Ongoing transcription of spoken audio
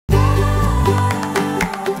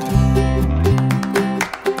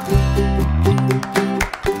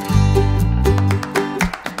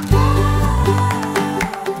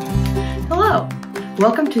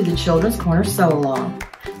Welcome to the Children's Corner Sew Along.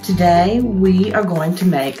 Today we are going to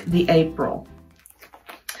make the April.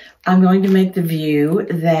 I'm going to make the view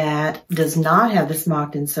that does not have the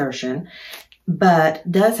smocked insertion, but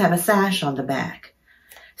does have a sash on the back.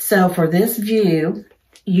 So for this view,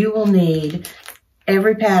 you will need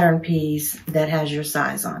every pattern piece that has your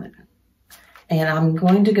size on it. And I'm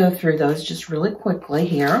going to go through those just really quickly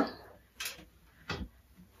here.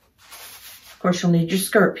 Of course, you'll need your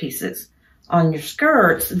skirt pieces. On your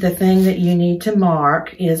skirts, the thing that you need to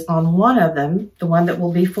mark is on one of them, the one that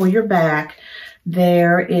will be for your back,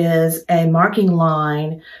 there is a marking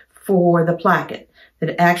line for the placket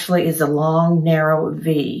that actually is a long, narrow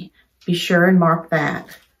V. Be sure and mark that.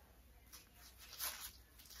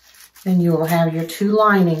 Then you will have your two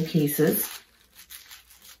lining pieces,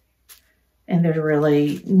 and there's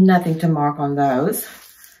really nothing to mark on those.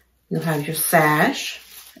 You'll have your sash,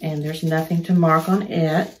 and there's nothing to mark on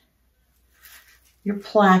it. Your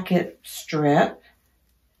placket strip,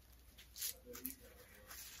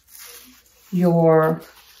 your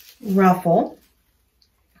ruffle,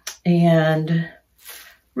 and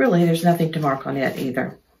really there's nothing to mark on it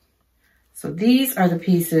either. So these are the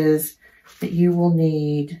pieces that you will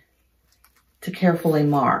need to carefully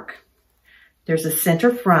mark. There's a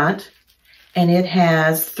center front, and it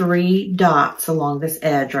has 3 dots along this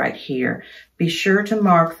edge right here. Be sure to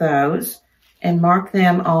mark those and mark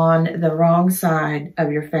them on the wrong side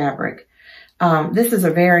of your fabric. This is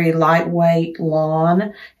a very lightweight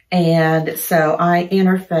lawn, and so I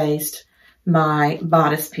interfaced my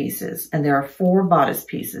bodice pieces, and there are 4 bodice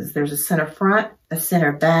pieces. There's a center front, a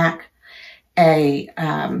center back, a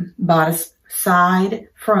bodice side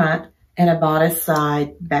front, and a bodice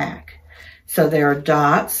side back. So there are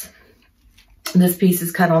dots. This piece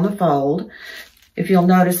is cut on the fold. If you'll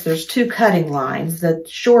notice, there's 2 cutting lines. The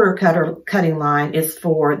shorter cutting line is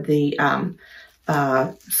for the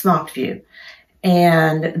smocked view.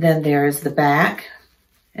 And then there's the back.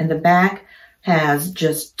 And the back has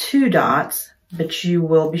just 2 dots, but you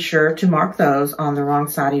will be sure to mark those on the wrong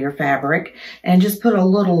side of your fabric. And just put a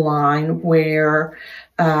little line where,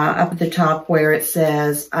 up at the top where it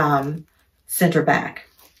says center back.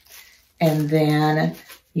 And then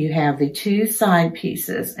you have the 2 side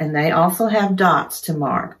pieces, and they also have dots to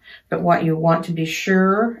mark. But what you want to be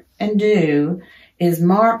sure and do is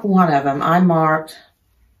mark one of them. I marked,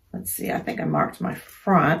 let's see, I think I marked my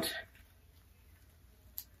front.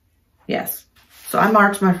 Yes. So I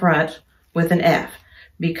marked my front with an F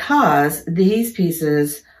because these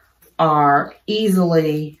pieces are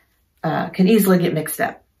easily, can easily get mixed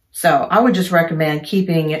up. So I would just recommend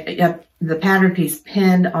keeping the pattern piece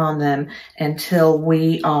pinned on them until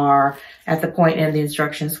we are at the point in the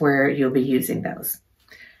instructions where you'll be using those.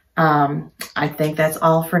 I think that's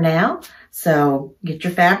all for now. So get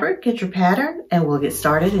your fabric, get your pattern, and we'll get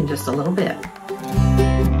started in just a little bit.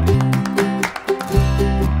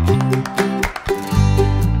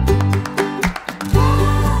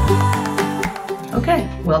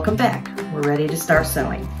 Okay, welcome back. We're ready to start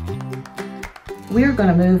sewing. We're going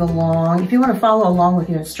to move along. If you want to follow along with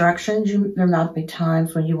your instructions, there might be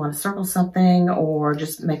times when you want to circle something or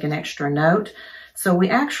just make an extra note. So we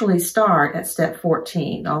actually start at step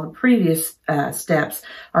 14. All the previous steps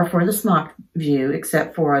are for the smocked view,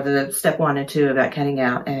 except for the step 1 and 2 about cutting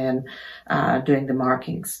out and doing the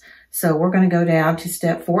markings. So we're going to go down to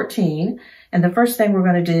step 14. And the first thing we're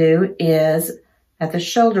going to do is at the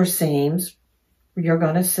shoulder seams, you're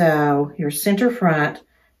going to sew your center front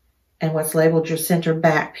and what's labeled your center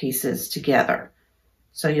back pieces together.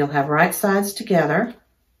 So you'll have right sides together.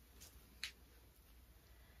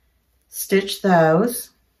 Stitch those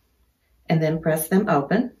and then press them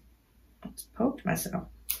open. I just poked myself.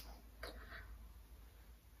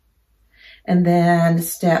 And then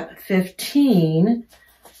step 15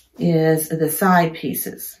 is the side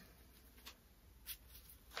pieces.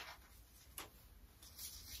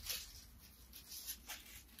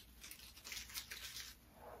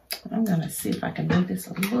 I'm going to see if I can move this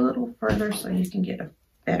a little further so you can get a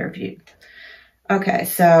better view. Okay,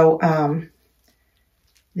 so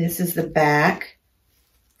this is the back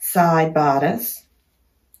side bodice,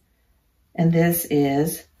 and this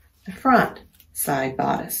is the front side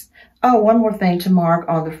bodice. Oh, one more thing to mark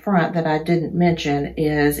on the front that I didn't mention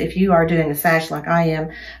is if you are doing a sash like I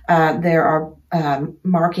am, there are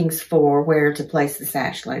markings for where to place the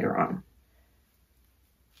sash later on.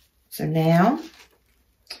 So now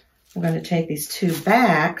we're going to take these 2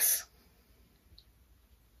 backs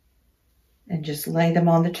and just lay them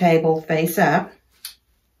on the table face up.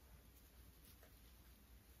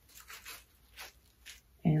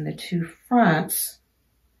 And the 2 fronts,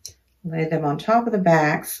 lay them on top of the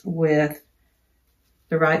backs with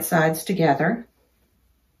the right sides together.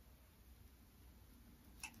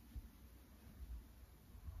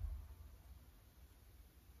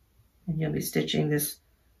 And you'll be stitching this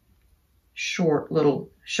short little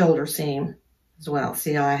shoulder seam as well.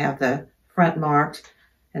 See how I have the front marked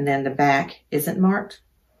and then the back isn't marked?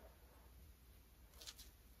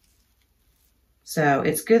 So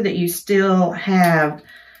it's good that you still have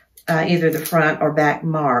either the front or back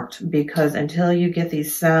marked, because until you get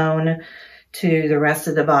these sewn to the rest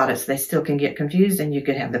of the bodice, they still can get confused and you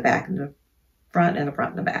could have the back and the front and the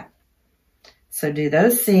front and the back. So do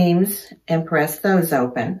those seams and press those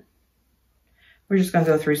open. We're just going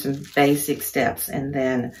to go through some basic steps and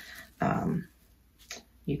then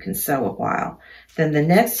you can sew a while. Then the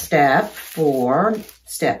next step for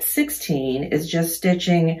step 16 is just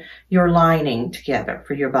stitching your lining together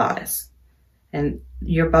for your bodice. And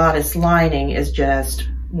your bodice lining is just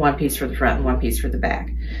one piece for the front and one piece for the back.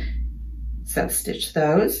 So stitch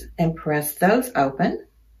those and press those open,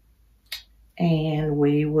 and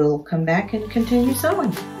we will come back and continue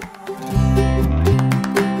sewing.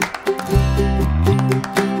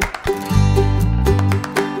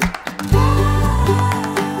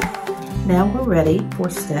 Now we're ready for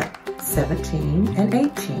step 17 and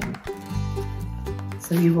 18.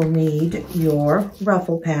 So you will need your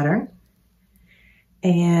ruffle pattern.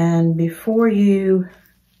 And before you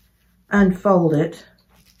unfold it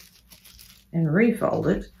and refold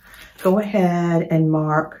it, go ahead and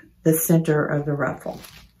mark the center of the ruffle.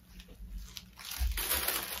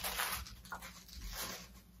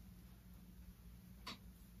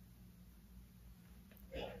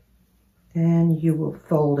 Then you will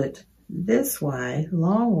fold it this way,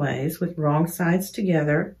 long ways, with wrong sides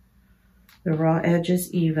together, the raw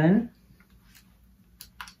edges even,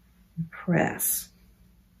 and press.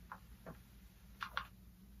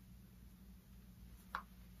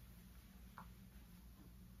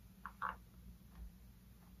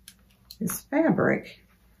 This fabric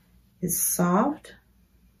is soft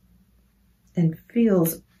and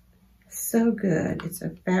feels so good. It's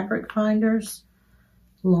a Fabric Finders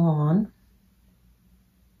lawn,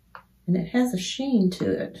 and it has a sheen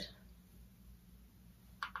to it,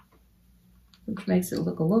 which makes it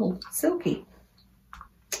look a little silky.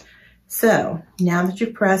 So now that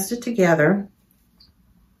you've pressed it together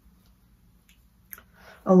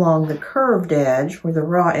along the curved edge where the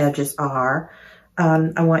raw edges are,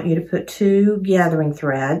 I want you to put 2 gathering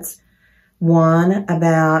threads, one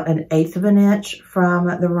about 1/8 of an inch from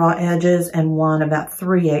the raw edges and one about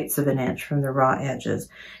 3/8 of an inch from the raw edges.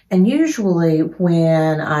 And usually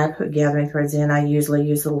when I put gathering threads in, I usually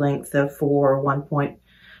use the length of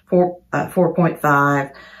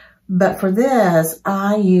 4.5. But for this,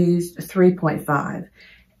 I used 3.5.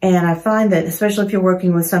 And I find that, especially if you're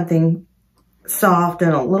working with something soft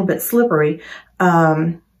and a little bit slippery,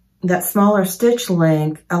 that smaller stitch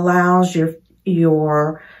length allows your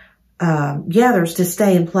gathers to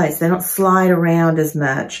stay in place. They don't slide around as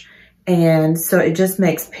much. And so it just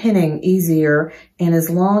makes pinning easier. And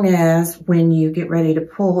as long as when you get ready to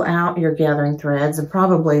pull out your gathering threads, and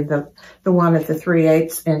probably the one at the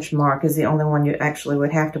 3/8 inch mark is the only one you actually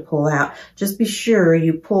would have to pull out, just be sure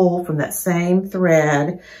you pull from that same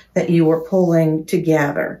thread that you were pulling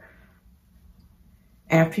together.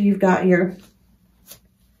 After you've got your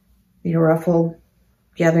ruffle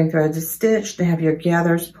gathering threads stitched, to have your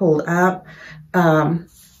gathers pulled up,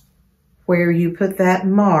 where you put that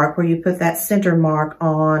mark, where you put that center mark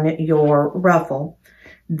on your ruffle,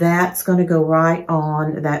 that's going to go right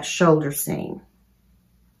on that shoulder seam.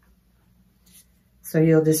 So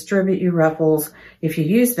you'll distribute your ruffles. If you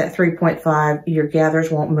use that 3.5, your gathers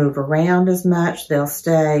won't move around as much. They'll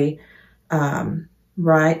stay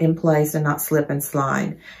right in place and not slip and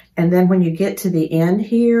slide. And then when you get to the end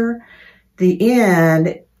here, the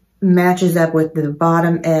end matches up with the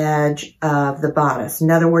bottom edge of the bodice.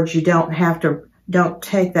 In other words, you don't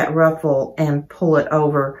take that ruffle and pull it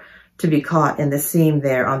over to be caught in the seam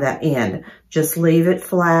there on that end. Just leave it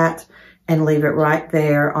flat and leave it right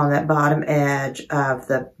there on that bottom edge of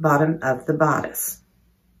the bottom of the bodice.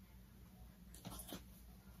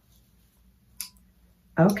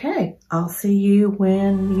 Okay, I'll see you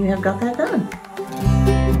when you have got that done.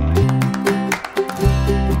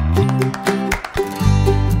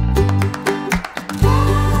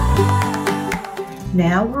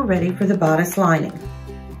 Now we're ready for the bodice lining.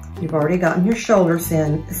 You've already gotten your shoulder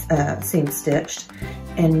seam stitched,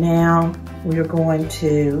 and now we are going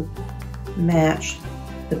to match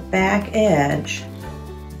the back edge,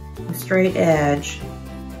 the straight edge,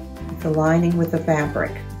 with the lining with the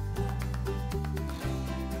fabric.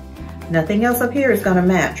 Nothing else up here is going to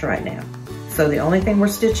match right now. So the only thing we're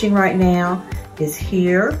stitching right now is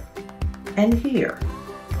here and here.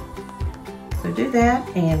 So do that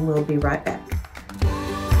and we'll be right back.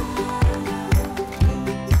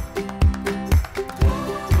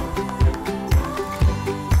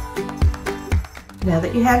 Now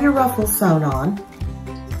that you have your ruffles sewn on,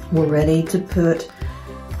 we're ready to put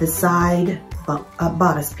the side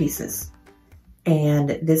bodice pieces.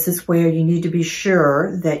 And this is where you need to be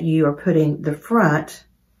sure that you are putting the front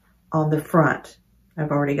on the front. I've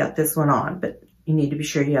already got this one on, but you need to be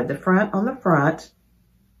sure you have the front on the front.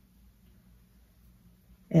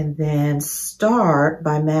 And then start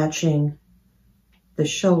by matching the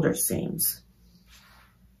shoulder seams.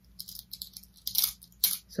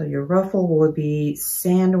 So your ruffle will be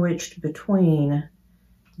sandwiched between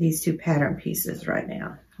these two pattern pieces right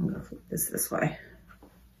now. I'm going to flip this way.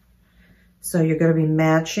 So you're going to be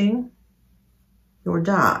matching your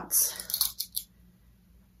dots.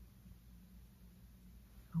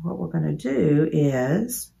 What we're going to do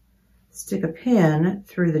is stick a pin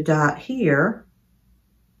through the dot here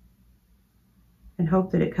and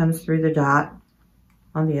hope that it comes through the dot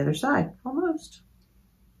on the other side, almost.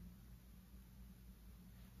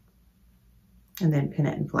 And then pin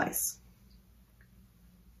it in place.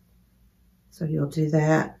 So you'll do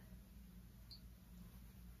that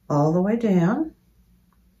all the way down.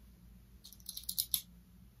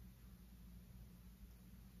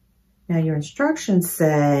 Now your instructions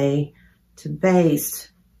say to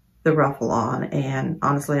baste the ruffle on, and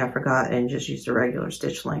honestly I forgot and just used a regular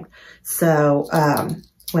stitch length. So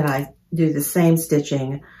when I do the same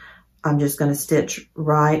stitching, I'm just going to stitch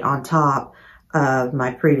right on top of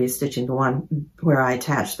my previous stitching, the one where I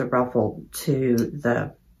attached the ruffle to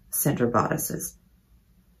the center bodices.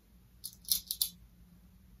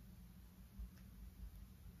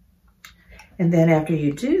 And then after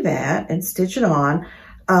you do that and stitch it on,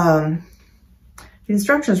 the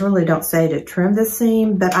instructions really don't say to trim the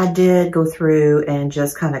seam, but I did go through and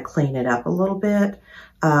just kind of clean it up a little bit.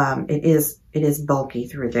 It is bulky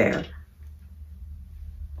through there.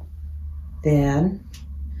 Then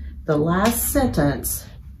the last sentence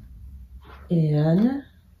in,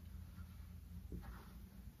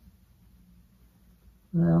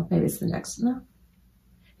 well, maybe it's the next, no.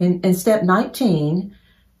 In step 19,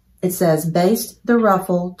 it says baste the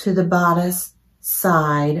ruffle to the bodice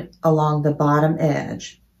side along the bottom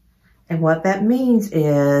edge. And what that means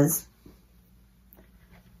is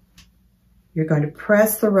you're going to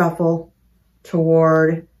press the ruffle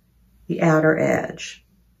toward the outer edge,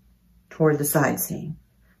 toward the side seam,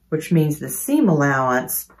 which means the seam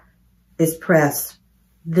allowance is pressed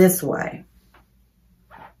this way.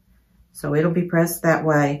 So it'll be pressed that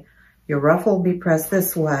way. Your ruffle will be pressed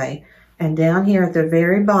this way. And down here at the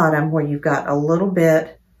very bottom where you've got a little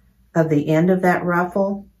bit of the end of that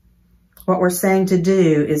ruffle, what we're saying to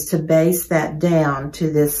do is to baste that down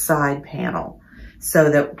to this side panel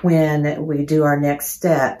so that when we do our next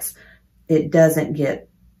steps, it doesn't get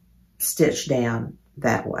stitched down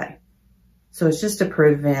that way. So it's just to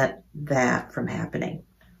prevent that from happening.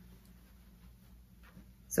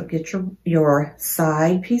 So get your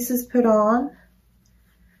side pieces put on,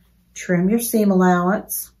 trim your seam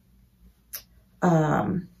allowance,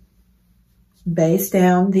 baste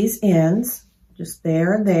down these ends, just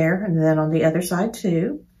there, and then on the other side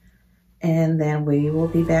too. And then we will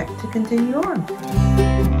be back to continue on.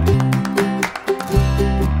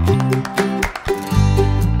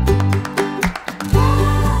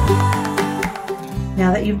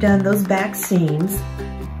 Now that you've done those back seams,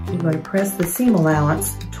 you're going to press the seam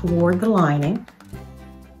allowance toward the lining.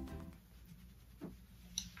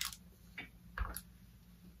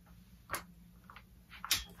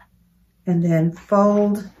 And then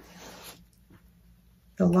fold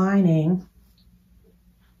the lining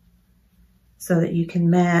so that you can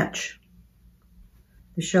match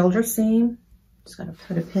the shoulder seam. Just going to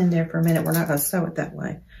put a pin there for a minute. We're not going to sew it that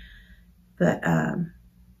way. But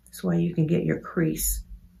this way you can get your crease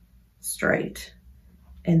straight.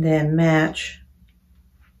 And then match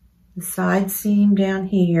the side seam down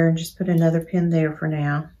here and just put another pin there for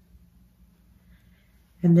now.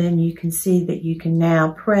 And then you can see that you can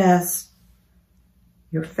now press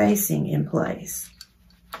your facing in place.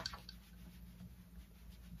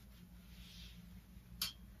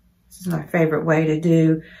 This is my favorite way to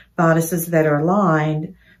do bodices that are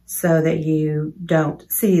lined so that you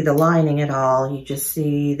don't see the lining at all. You just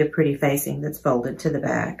see the pretty facing that's folded to the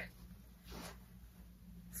back.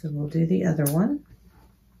 So we'll do the other one.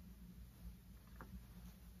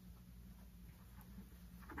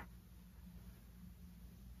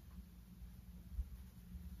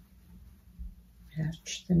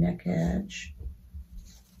 Match the neck edge.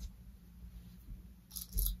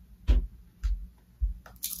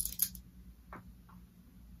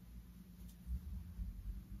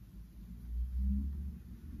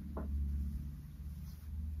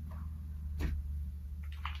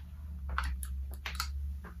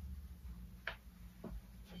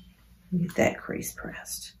 Get that crease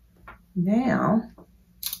pressed. Now,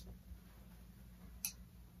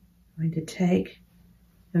 I'm going to take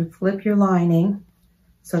and flip your lining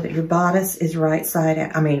so that your bodice is wrong side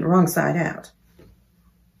out.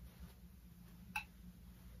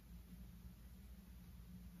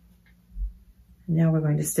 Now we're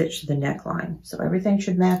going to stitch the neckline. So everything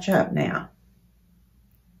should match up now.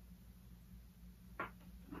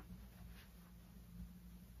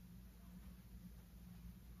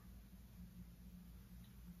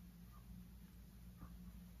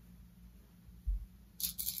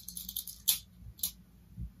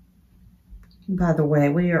 By the way,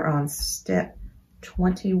 we are on step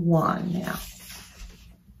 21 now.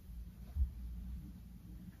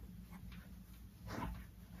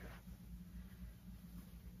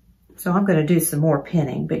 So I'm going to do some more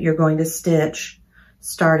pinning, but you're going to stitch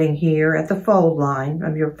starting here at the fold line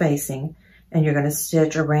of your facing, and you're going to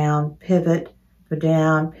stitch around, pivot, go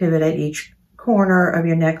down, pivot at each corner of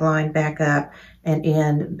your neckline, back up, and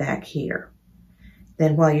end back here.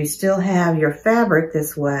 Then while you still have your fabric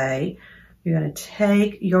this way, you're going to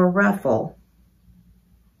take your ruffle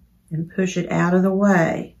and push it out of the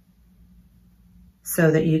way so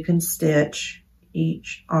that you can stitch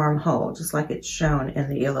each armhole, just like it's shown in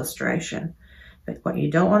the illustration. But what you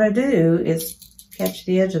don't want to do is catch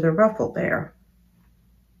the edge of the ruffle there.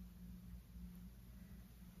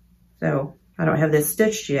 So I don't have this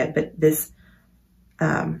stitched yet, but this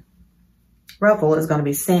ruffle is going to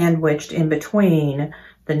be sandwiched in between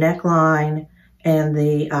the neckline and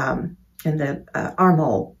the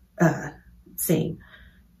armhole seam.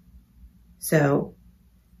 So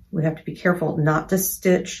we have to be careful not to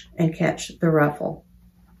stitch and catch the ruffle,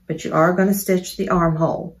 but you are going to stitch the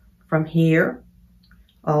armhole from here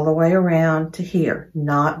all the way around to here,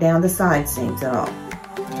 not down the side seams at all.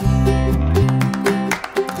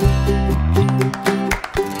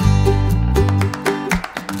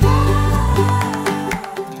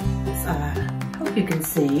 As I hope you can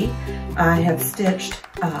see, I have stitched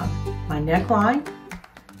my neckline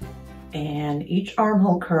and each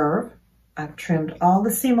armhole curve. I've trimmed all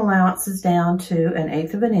the seam allowances down to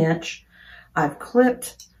 1/8 of an inch. I've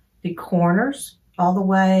clipped the corners all the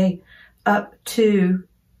way up to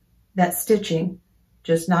that stitching,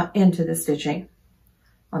 just not into the stitching,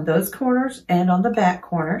 on those corners and on the back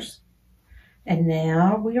corners. And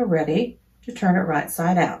now we are ready to turn it right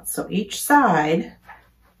side out. So each side,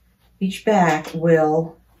 each back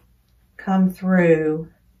will come through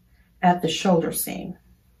at the shoulder seam.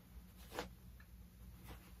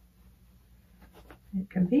 It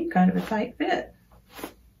can be kind of a tight fit.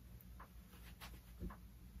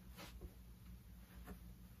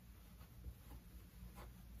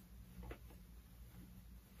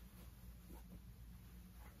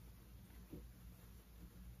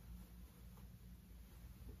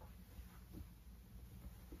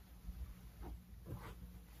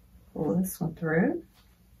 Pull this one through.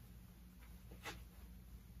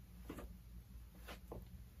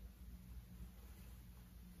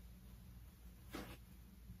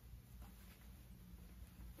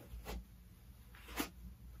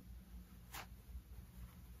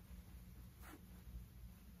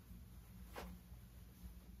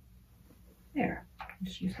 There,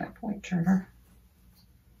 just use my point turner.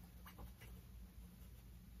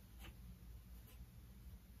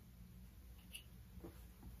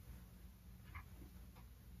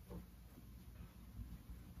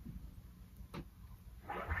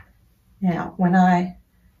 Now, when I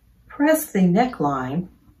press the neckline,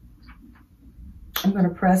 I'm going to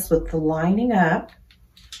press with the lining up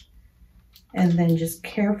and then just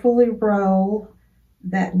carefully roll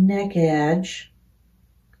that neck edge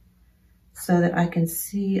so that I can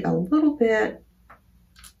see a little bit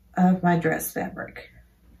of my dress fabric.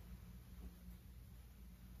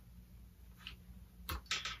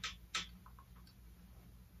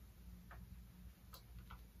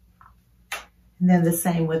 And then the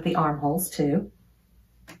same with the armholes too.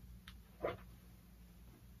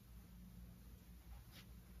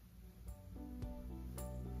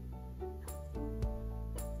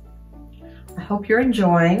 I hope you're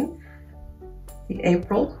enjoying the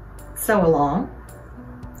April sew along,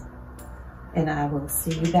 and I will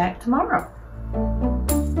see you back tomorrow.